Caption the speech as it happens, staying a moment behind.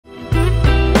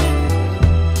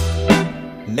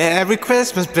Merry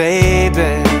Christmas, baby.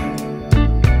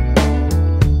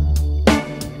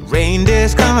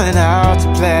 Reindeer's coming out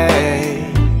to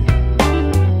play.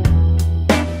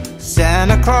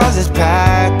 Santa Claus is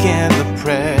packing the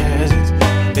presents,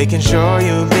 making sure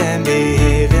you've been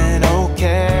behaving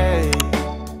okay.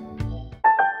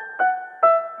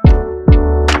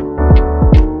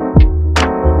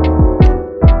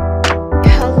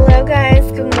 Hello guys,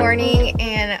 good morning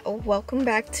and welcome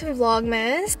back to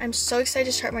Vlogmas. I'm so excited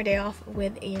to start my day off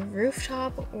with a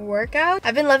rooftop workout.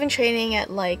 I've been loving training at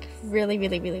like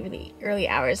really early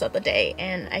hours of the day,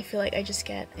 and I feel like I just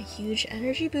get a huge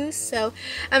energy boost. So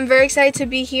I'm very excited to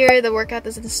be here. The workout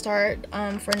doesn't start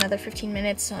for another 15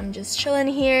 minutes, so I'm just chilling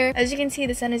here. As you can see,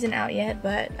 the sun isn't out yet,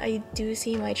 but I do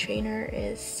see my trainer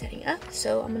is setting up,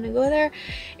 so I'm gonna go there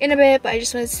in a bit. But I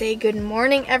just want to say good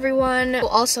morning everyone.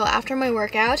 Also, after my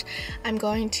workout, I'm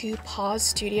going to Pause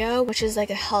Studio, which is like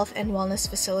a health and wellness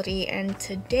facility, and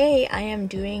today I am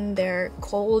doing their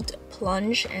cold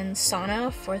plunge and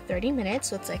sauna for 30 minutes,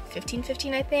 so it's like 15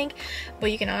 I think,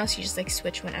 but you can honestly just like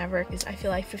switch whenever, because I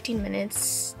feel like 15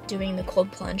 minutes doing the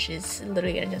cold plunge is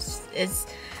literally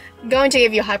going to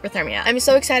give you hypothermia. I'm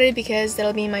so excited because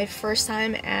that'll be my first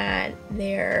time at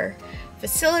their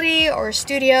facility or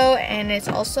studio, and it's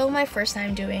also my first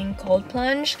time doing cold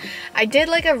plunge. I did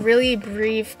like a really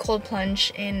brief cold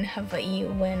plunge in Hawaii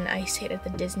when I stayed at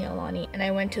the Disney Aulani, and I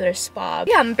went to their spa.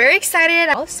 Yeah, I'm very excited.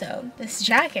 Also, this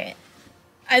jacket.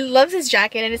 I love this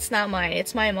jacket, and it's not mine,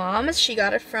 it's my mom's. She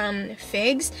got it from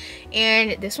Figs,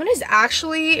 and this one is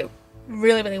actually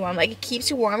really warm. Like, it keeps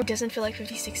you warm. It doesn't feel like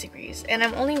 56 degrees, and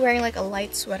I'm only wearing like a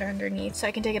light sweater underneath, so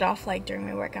I can take it off like during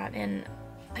my workout, and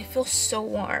I feel so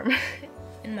warm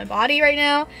in my body right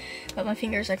now, but my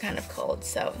fingers are kind of cold.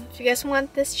 So if you guys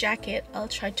want this jacket, I'll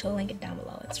try to link it down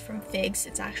below. It's from Figs.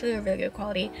 It's actually a really good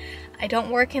quality. I don't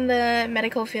work in the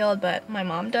medical field, but my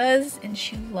mom does, and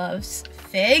she loves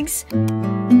Figs.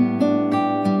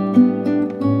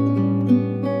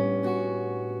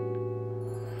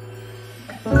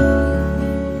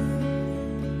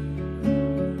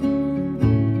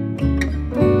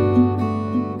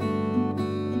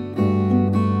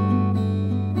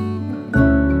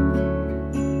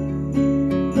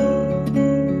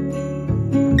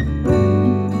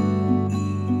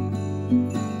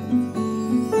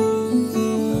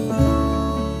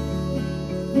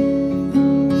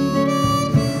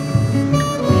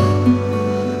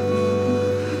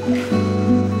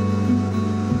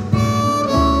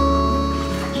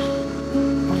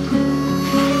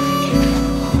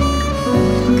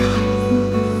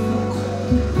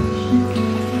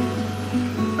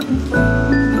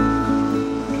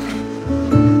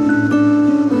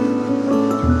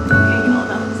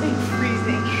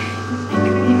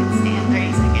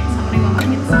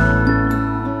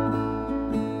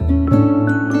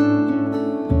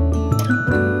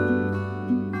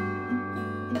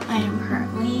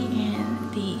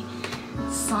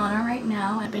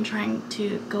 Trying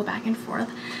to go back and forth.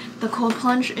 The cold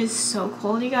plunge is so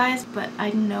cold, you guys, but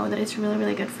I know that it's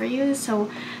really good for you. So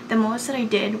the most that I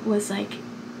did was like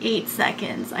 8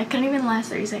 seconds. I couldn't even last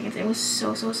 30 seconds. It was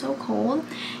so cold,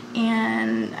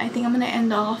 and I think I'm gonna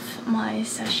end off my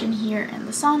session here in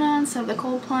the sauna instead of the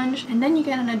cold plunge, and then you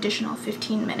get an additional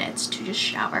 15 minutes to just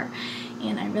shower.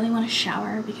 And I really want to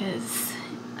shower because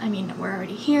I mean, we're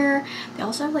already here. They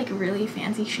also have like really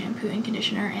fancy shampoo and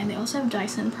conditioner, and they also have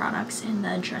Dyson products in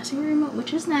the dressing room,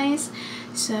 which is nice.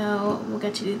 So we'll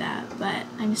get to do that. But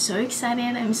I'm so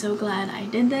excited. I'm so glad I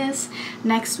did this.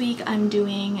 Next week I'm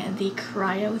doing the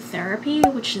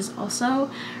cryotherapy, which is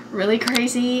also really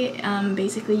crazy.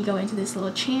 Basically you go into this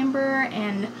little chamber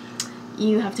and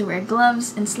you have to wear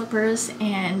gloves and slippers,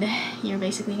 and you're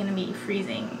basically gonna be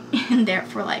freezing in there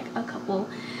for like a couple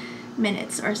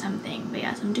minutes or something. But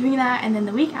yeah, so I'm doing that, and then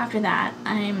the week after that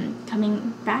I'm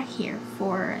coming back here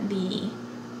for the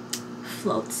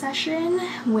float session,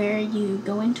 where you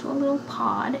go into a little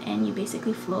pod and you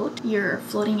basically float. You're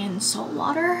floating in salt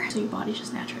water, so your body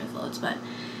just naturally floats. But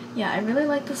yeah, I really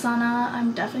like the sauna.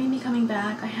 I'm definitely gonna be coming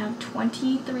back. I have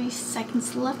 23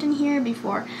 seconds left in here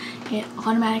before it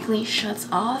automatically shuts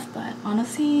off, but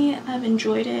honestly I've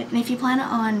enjoyed it. And if you plan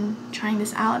on trying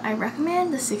this out, I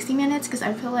recommend the 60 minutes because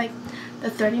I feel like the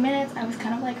 30 minutes I was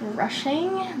kind of like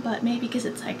rushing, but maybe because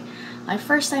it's like my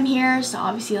first time here, so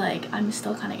obviously like I'm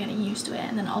still kind of getting used to it,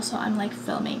 and then also I'm like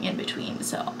filming in between,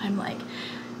 so I'm like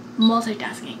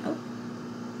multitasking. Oh,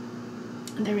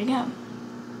 and there we go.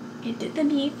 It did the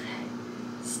beep.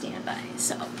 Stand by.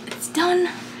 So it's done.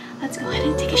 Let's go ahead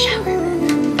and take a shower.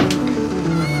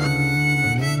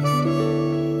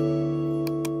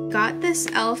 Got this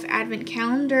e.l.f. advent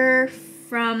calendar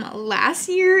from last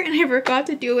year and I forgot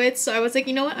to do it. So I was like,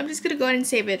 you know what? I'm just gonna go ahead and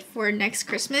save it for next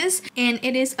Christmas. And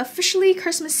it is officially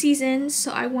Christmas season,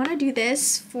 so I want to do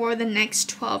this for the next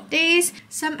 12 days.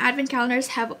 Some advent calendars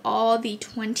have all the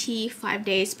 25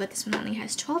 days, but this one only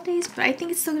has 12 days. But I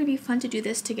think it's still gonna be fun to do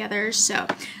this together. So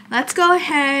let's go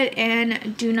ahead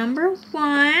and do number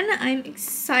 1. I'm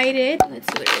excited. Let's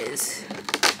see what it is.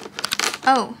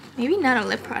 Oh, maybe not a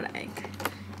lip product.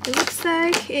 It looks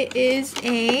like it is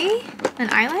an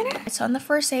eyeliner. So on the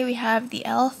first day we have the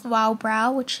e.l.f. Wow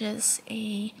Brow, which is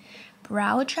a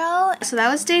brow gel. So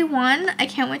that was day 1. I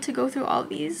can't wait to go through all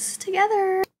these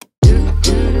together.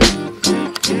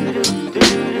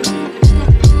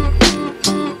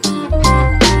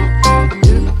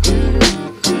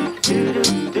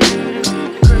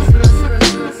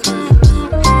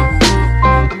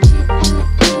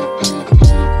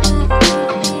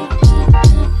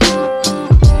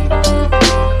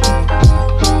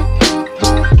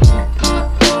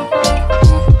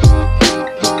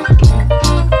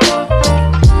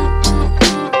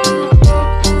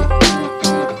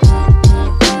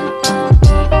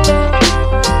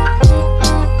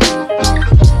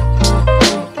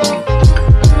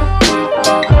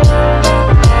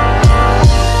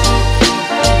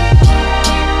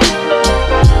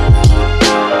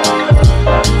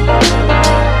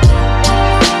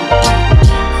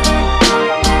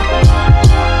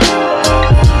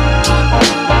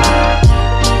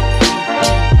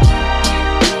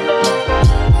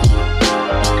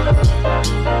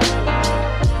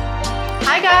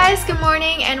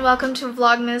 Welcome to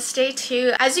Vlogmas Day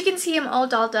 2. As you can see, I'm all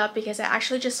dolled up because I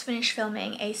actually just finished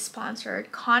filming a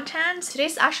sponsored content.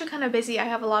 Today's actually kind of busy. I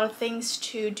have a lot of things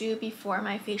to do before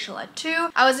my facial at 2.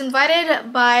 I was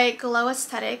invited by Glow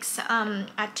Aesthetics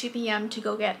at 2 p.m. to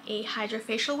go get a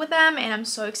hydrafacial with them, and I'm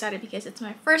so excited because it's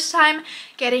my first time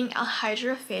getting a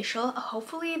hydrafacial.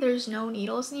 Hopefully there's no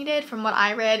needles needed. From what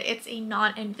I read, it's a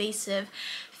non-invasive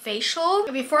facial.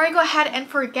 Before I go ahead and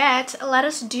forget, let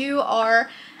us do our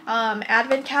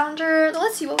advent calendar.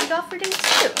 Let's see what we got for day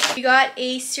 2. We got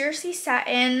a Seriously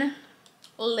Satin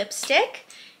lipstick,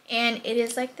 and it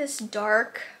is like this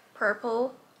dark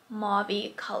purple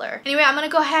mauve-y color. Anyway, I'm gonna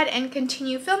go ahead and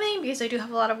continue filming because I do have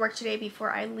a lot of work today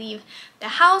before I leave the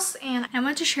house, and I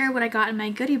want to share what I got in my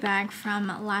goodie bag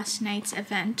from last night's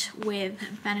event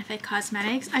with Benefit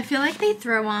Cosmetics. I feel like they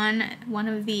throw on one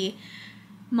of the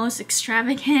most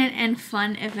extravagant and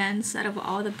fun events out of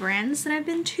all the brands that I've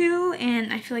been to,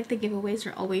 and I feel like the giveaways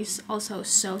are always also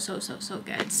so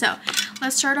good. So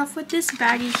let's start off with this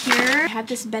baggie here. I have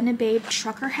this Babe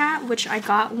trucker hat, which I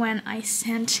got when I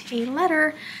sent a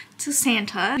letter to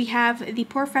Santa. We have the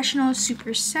Professional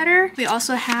Super Setter. We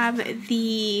also have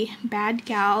the Bad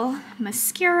Gal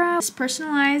mascara. It's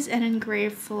personalized and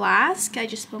engraved flask. I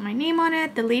just put my name on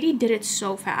it. The lady did it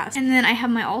so fast. And then I have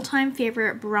my all-time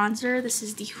favorite bronzer. This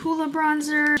is the Hula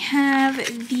bronzer. We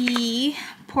have the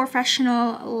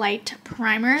Professional Light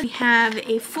Primer. We have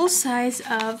a full size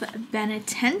of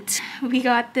Benetint. We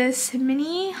got this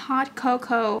mini hot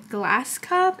cocoa glass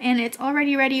cup, and it's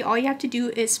already ready. All you have to do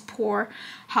is pour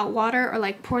hot water, or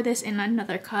like pour this in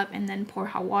another cup and then pour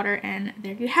hot water, and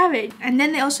there you have it. And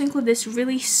then they also include this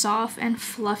really soft and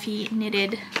fluffy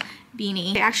knitted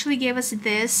beanie. They actually gave us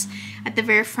this at the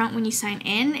very front when you sign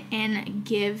in and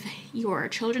give your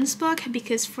children's book,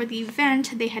 because for the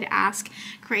event they had asked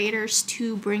creators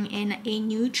to bring in a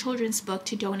new children's book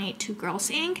to donate to Girls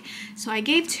Inc. So I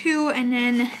gave 2, and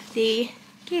then they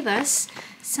gave us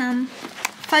some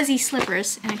fuzzy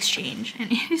slippers in exchange, and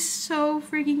it is so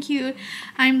freaking cute.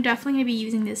 I'm definitely gonna be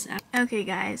using this up. Okay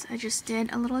guys, I just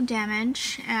did a little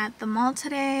damage at the mall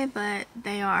today, but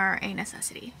they are a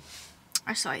necessity,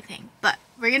 or so I think. But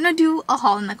we're gonna do a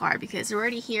haul in the car because we're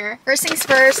already here. First things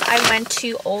first, I went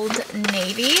to Old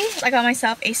Navy. I got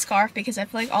myself a scarf because I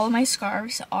feel like all of my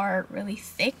scarves are really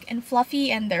thick and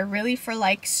fluffy, and they're really for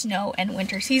like snow and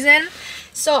winter season.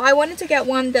 So I wanted to get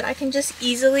one that I can just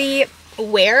easily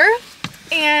wear.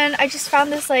 And I just found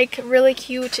this like really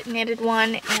cute knitted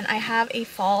one, and I have a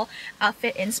fall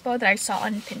outfit inspo that I saw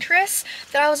on Pinterest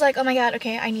that I was like, oh my god,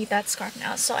 okay, I need that scarf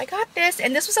now. So I got this,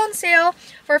 and this was on sale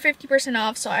for 50%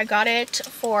 off, so I got it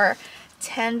for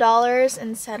 $10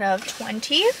 instead of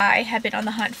 $20. I have been on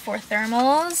the hunt for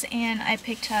thermals, and I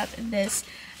picked up this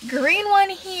green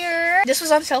one here. This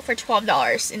was on sale for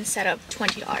 $12 instead of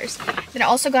 $20. Then I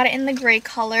also got it in the gray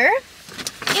color.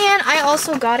 And I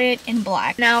also got it in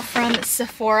black. Now from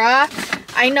Sephora,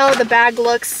 I know the bag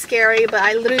looks scary, but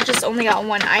I literally just only got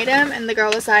one item, and the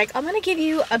girl was like, I'm gonna give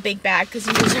you a big bag because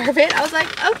you deserve it. I was like,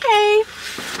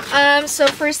 okay. So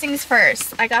first things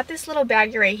first, I got this little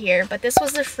baggie right here, but this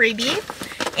was a freebie.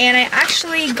 and I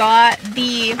actually got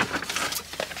the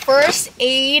First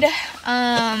Aid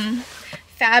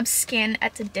Fab Skin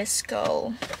at the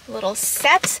Disco little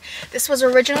set. This was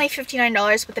originally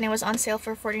 $59, but then it was on sale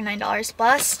for $49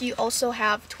 plus. You also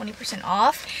have 20%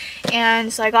 off,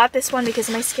 and so I got this one because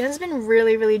my skin has been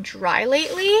really dry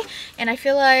lately, and I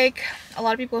feel like a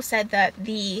lot of people said that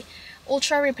the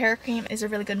Ultra Repair Cream is a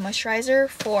really good moisturizer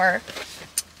for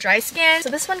dry skin. So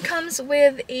this one comes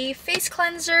with a face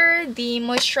cleanser, the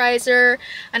moisturizer,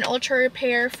 an Ultra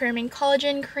Repair Firming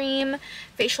Collagen Cream,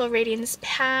 facial radiance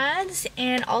pads,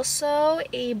 and also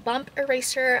a bump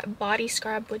eraser body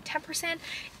scrub with 10%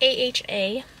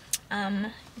 AHA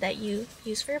that you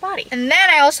use for your body. And then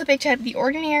I also picked up The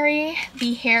Ordinary,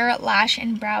 the hair, lash,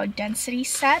 and brow density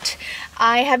set.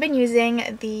 I have been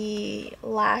using the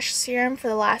lash serum for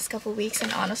the last couple weeks,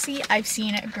 and honestly, I've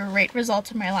seen great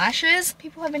results with my lashes.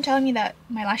 People have been telling me that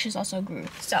my lashes also grew.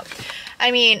 So,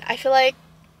 I mean, I feel like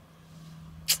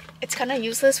it's kind of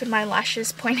useless with my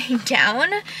lashes pointing down.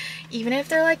 Even if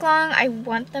they're like long, I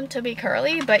want them to be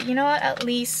curly, but you know what, at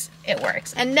least it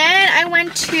works. And then I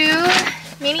went to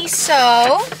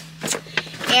Miniso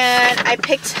and I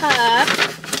picked up,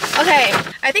 okay,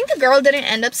 I think the girl didn't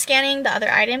end up scanning the other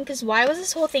item, because why was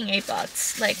this whole thing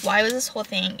 $8? Like, why was this whole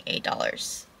thing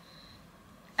 $8?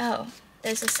 Oh,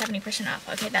 there's a 70% off.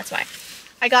 Okay, that's why.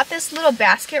 I got this little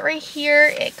basket right here.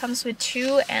 It comes with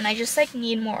 2, and I just like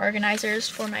need more organizers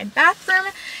for my bathroom,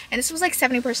 and this was like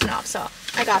 70% off, so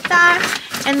I got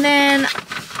that. And then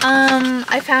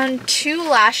I found 2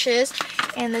 lashes,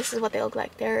 and this is what they look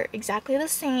like. They're exactly the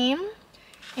same,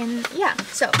 and yeah,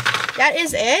 so that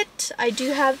is it. I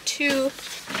do have to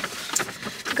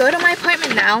go to my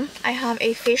appointment now. I have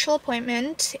a facial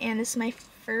appointment, and this is my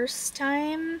first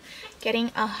time getting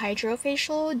a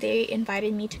hydrofacial. They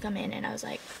invited me to come in, and I was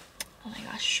like, oh my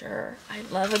gosh, sure, I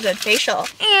love a good facial.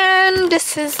 And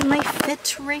this is my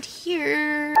fit right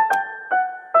here.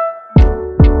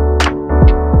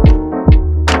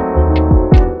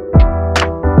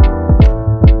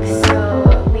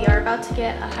 So we are about to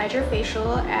get a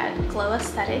hydrofacial at Glow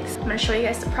Aesthetics. I'm going to show you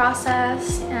guys the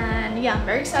process, and yeah, I'm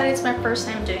very excited. It's my first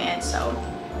time doing it, so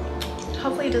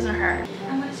hopefully it doesn't hurt.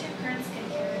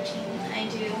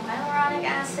 Hyaluronic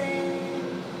acid,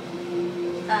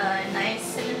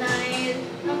 niacinamide,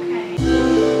 okay.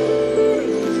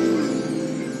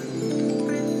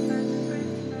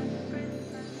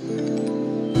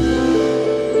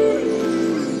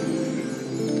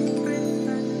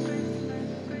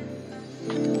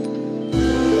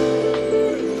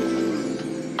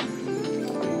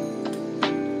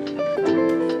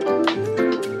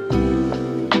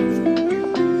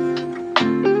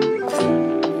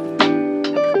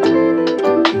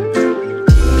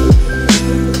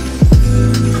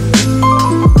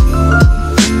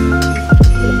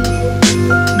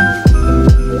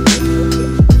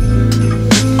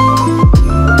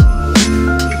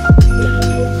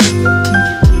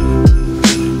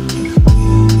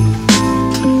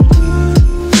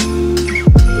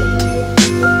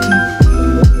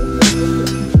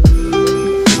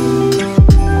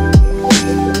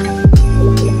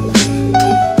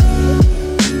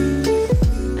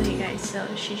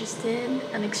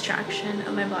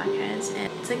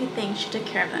 She took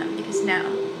care of them because now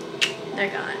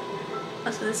they're gone.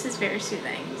 Also, this is very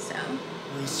soothing, so.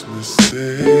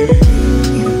 Do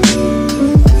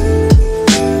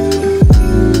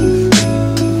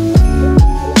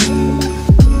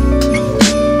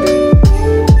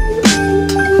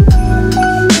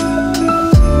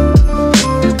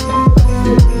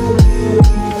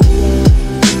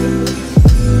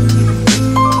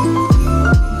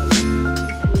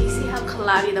you see how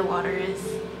cloudy the water is?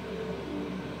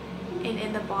 And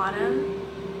in the bottom,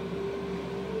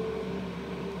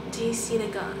 do you see the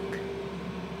gunk?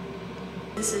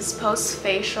 This is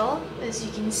post-facial. As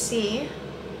you can see,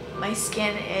 my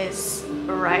skin is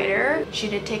brighter. She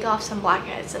did take off some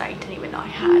blackheads that I didn't even know I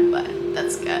had, but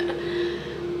that's good.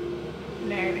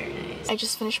 Very nice. I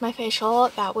just finished my facial.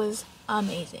 That was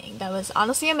amazing. That was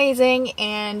honestly amazing,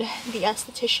 and the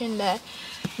esthetician that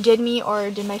did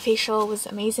my facial was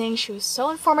amazing. She was so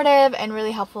informative and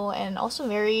really helpful, and also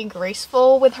very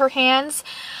graceful with her hands,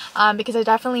 because I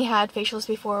definitely had facials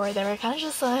before where they were kind of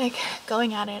just like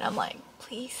going at it. I'm like,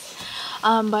 please.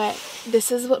 But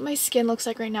this is what my skin looks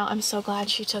like right now. I'm so glad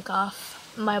she took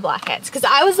off my blackheads, because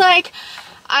I was like,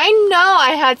 I know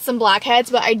I had some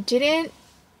blackheads, but I didn't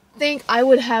think I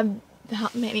would have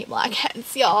that many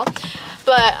blackheads, y'all.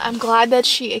 But I'm glad that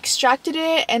she extracted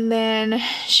it, and then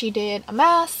she did a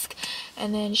mask,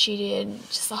 and then she did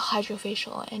just a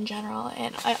hydrofacial in general,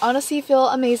 and I honestly feel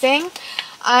amazing.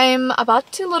 I'm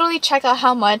about to literally check out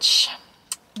how much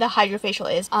the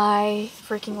hydrafacial is. I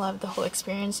freaking love the whole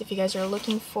experience. If you guys are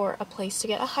looking for a place to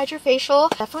get a hydrafacial,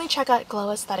 definitely check out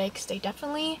Glow Aesthetics. They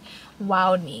definitely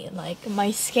wowed me. Like,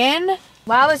 my skin,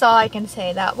 wow is all I can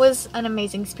say. That was an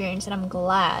amazing experience, and I'm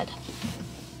glad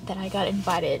that I got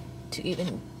invited to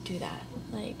even do that.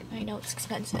 Like, I know it's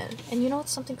expensive, and you know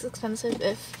something's expensive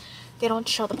if they don't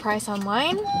show the price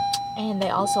online, and they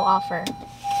also offer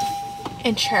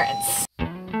insurance.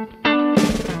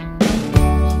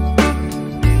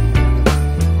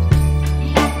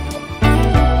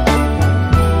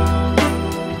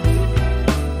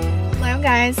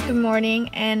 Guys, good morning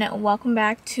and welcome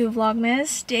back to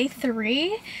Vlogmas Day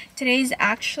 3. Today's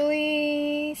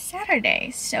actually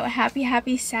Saturday, so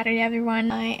happy Saturday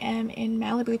everyone. I am in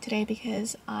Malibu today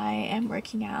because I am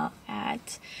working out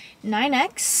at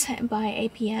 9X by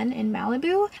APN in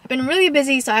Malibu. I've been really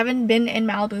busy, so I haven't been in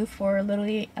Malibu for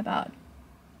literally about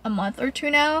a month or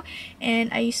two now,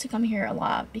 and I used to come here a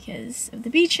lot because of the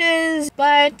beaches,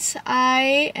 but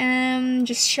I am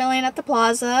just chilling at the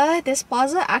plaza. This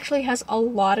plaza actually has a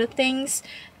lot of things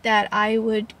that I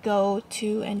would go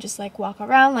to and just like walk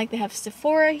around. Like, they have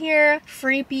Sephora here,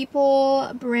 Free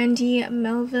People, Brandy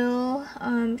Melville,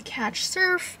 Catch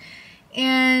Surf,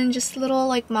 and just little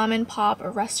like mom and pop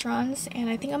restaurants, and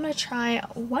I think I'm gonna try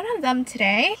one of them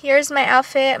today. Here's my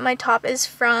outfit. My top is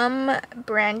from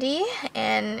Brandy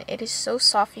and it is so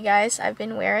soft, you guys. I've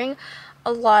been wearing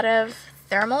a lot of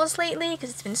thermals lately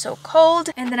because it's been so cold,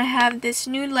 and then I have this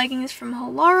nude leggings from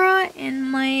Halara and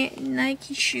my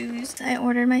Nike shoes. I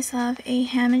ordered myself a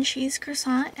ham and cheese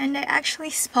croissant, and I actually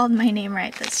spelled my name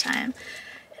right this time.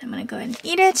 I'm gonna go ahead and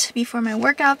eat it before my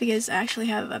workout because I actually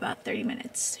have about 30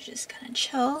 minutes to just kind of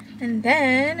chill. And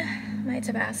then my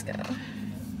Tabasco,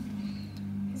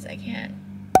 because I can't,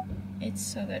 it's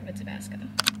so good with Tabasco.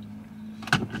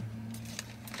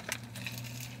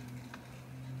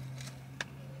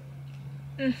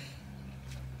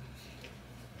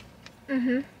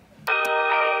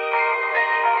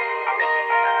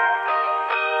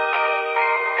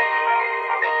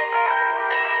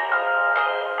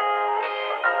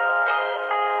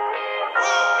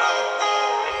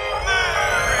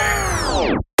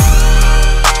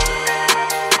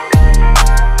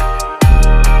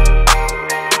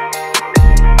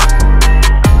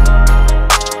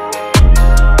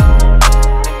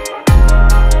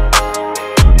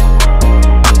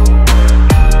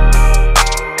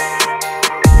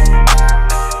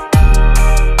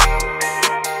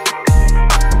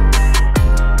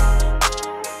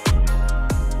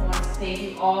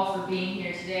 all for being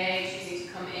here today, choosing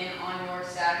to come in on your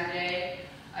Saturday.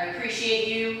 I appreciate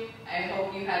you. I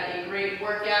hope you had a great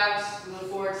workout. We look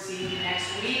forward to seeing you next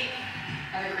week.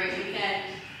 Have a great weekend.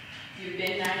 You've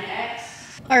been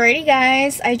 9X. Alrighty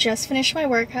guys, I just finished my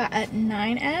workout at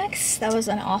 9X. That was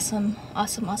an awesome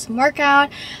workout.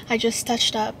 I just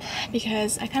touched up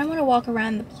because I kind of want to walk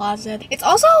around the plaza. It's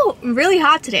also really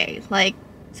hot today. Like,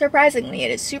 surprisingly,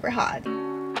 it is super hot.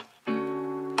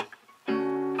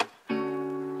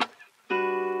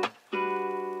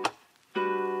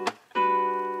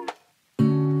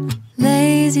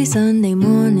 Lazy Sunday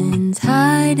mornings,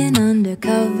 hiding under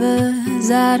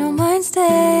covers. I don't mind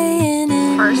staying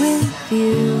in with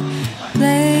you.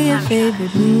 Play your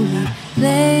favorite movie,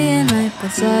 laying right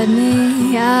beside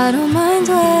me. I don't mind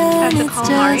when it's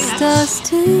just us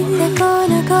two. The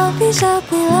corner coffee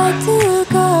shop we like to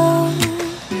go.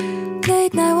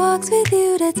 Late night walks with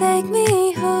you to take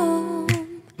me home.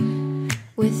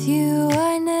 With you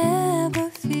I never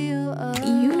feel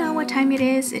alone. You know what time it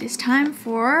is. It is time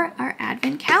for our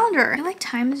advent calendar. I feel like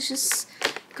time is just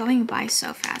going by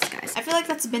so fast, guys. I feel like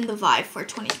that's been the vibe for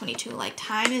 2022. Like,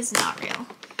 time is not real.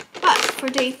 But for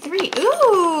day 3,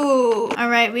 ooh!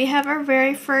 Alright, we have our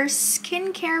very first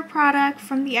skincare product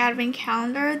from the advent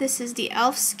calendar. This is the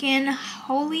e.l.f. Skin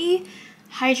Holy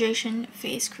Hydration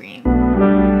Face Cream.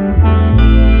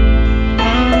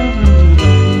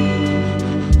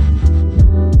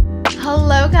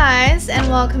 Hello guys, and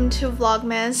welcome to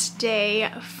Vlogmas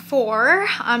Day 4.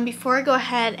 Before I go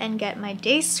ahead and get my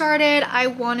day started, I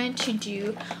wanted to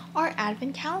do our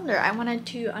advent calendar. I wanted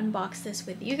to unbox this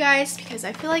with you guys because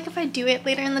I feel like if I do it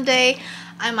later in the day,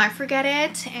 I might forget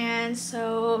it, and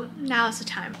so now is the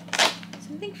time.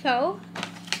 Something fell.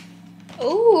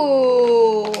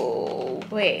 Oh,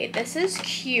 wait, this is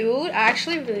cute. I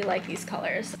actually really like these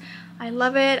colors. I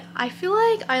love it. I feel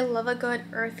like I love a good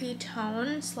earthy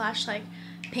tone slash like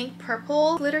pink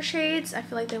purple glitter shades. I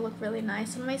feel like they look really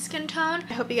nice on my skin tone.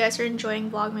 I hope you guys are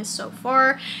enjoying Vlogmas so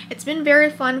far. It's been very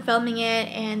fun filming it,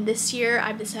 and this year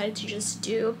I've decided to just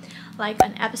do like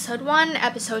an episode 1,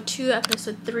 episode 2,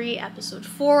 episode 3, episode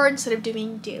 4 instead of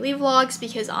doing daily vlogs,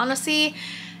 because honestly,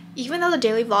 even though the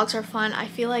daily vlogs are fun, I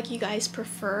feel like you guys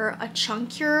prefer a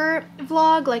chunkier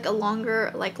vlog, like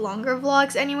longer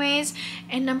vlogs anyways.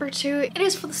 And number 2, it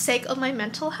is for the sake of my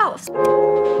mental health.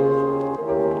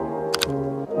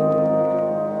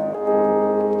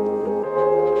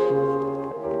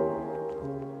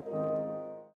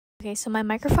 Okay, so my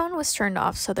microphone was turned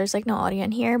off, so there's like no audio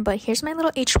in here, but here's my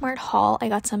little H Mart haul. I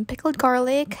got some pickled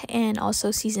garlic and also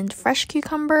seasoned fresh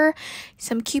cucumber,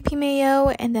 some Kewpie mayo,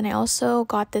 and then I also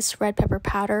got this red pepper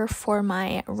powder for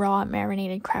my raw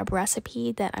marinated crab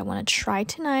recipe that I want to try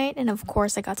tonight. And of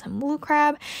course I got some blue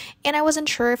crab, and I wasn't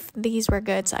sure if these were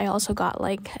good, so I also got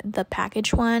like the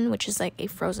packaged one, which is like a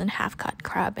frozen half-cut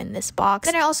crab in this box.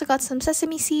 Then I also got some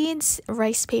sesame seeds,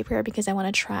 rice paper, because I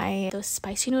want to try those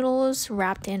spicy noodles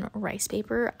wrapped in rice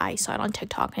paper. I saw it on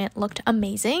TikTok and it looked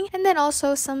amazing. And then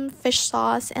also some fish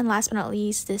sauce, and last but not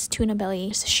least, this tuna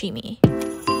belly sashimi.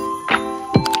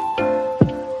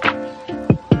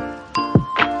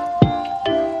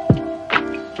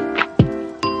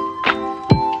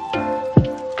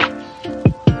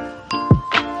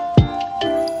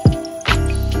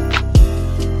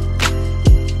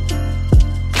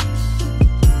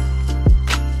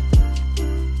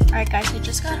 Guys, I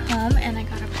just got home and I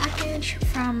got a package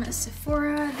from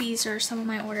Sephora. These are some of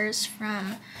my orders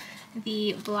from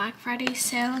the Black Friday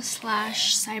sale /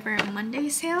 Cyber Monday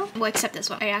sale. Well, except this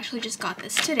one. I actually just got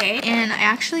this today, and I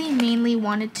actually mainly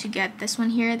wanted to get this one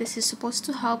here. This is supposed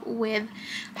to help with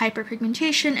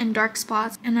hyperpigmentation and dark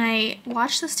spots, and I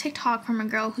watched this TikTok from a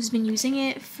girl who's been using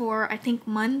it for I think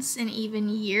months and even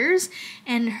years,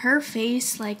 and her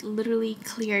face like literally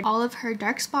cleared all of her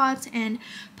dark spots and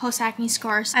post-acne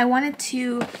scars. I wanted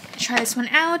to try this one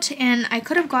out, and I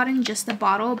could have gotten just the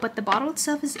bottle, but the bottle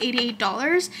itself is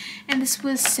 $88 and this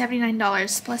was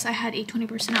 $79, plus I had a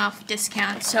 20% off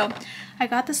discount, so I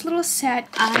got this little set.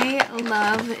 I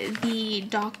love the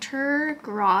Dr.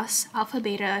 Gross Alpha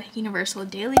Beta Universal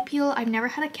Daily Peel. I've never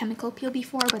had a chemical peel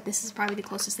before, but this is probably the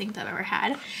closest thing I've ever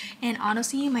had, and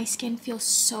honestly my skin feels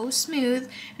so smooth,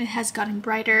 and it has gotten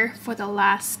brighter for the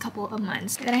last couple of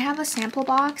months. Then I have a sample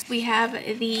box. We have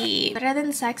the Better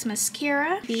Than Sex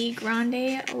mascara, the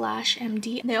Grande Lash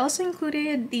MD. They also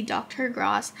included the Dr.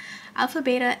 Gross Alpha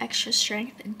Beta Extra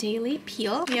Strength Daily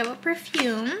Peel. We have a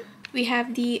perfume. We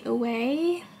have the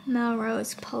Away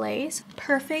Melrose Place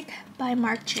Perfect by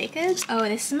Marc Jacobs. Oh,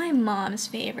 this is my mom's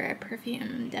favorite perfume.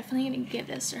 I'm definitely gonna give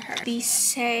this to her. The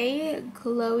Say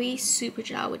Glowy Super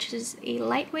Gel, which is a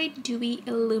lightweight, dewy,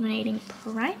 illuminating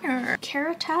primer.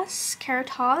 Caritas.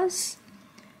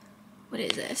 What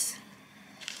is this?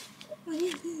 What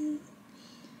is this?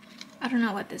 I don't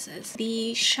know what this is.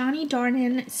 The Shani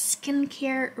Darnin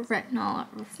Skincare Retinol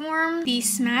Reform. The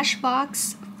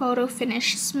Smashbox Photo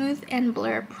Finish Smooth and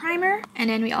Blur Primer. And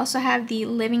then we also have the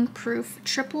Living Proof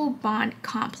Triple Bond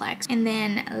Complex. And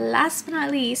then last but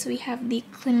not least, we have the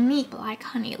Clinique Black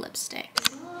Honey Lipstick.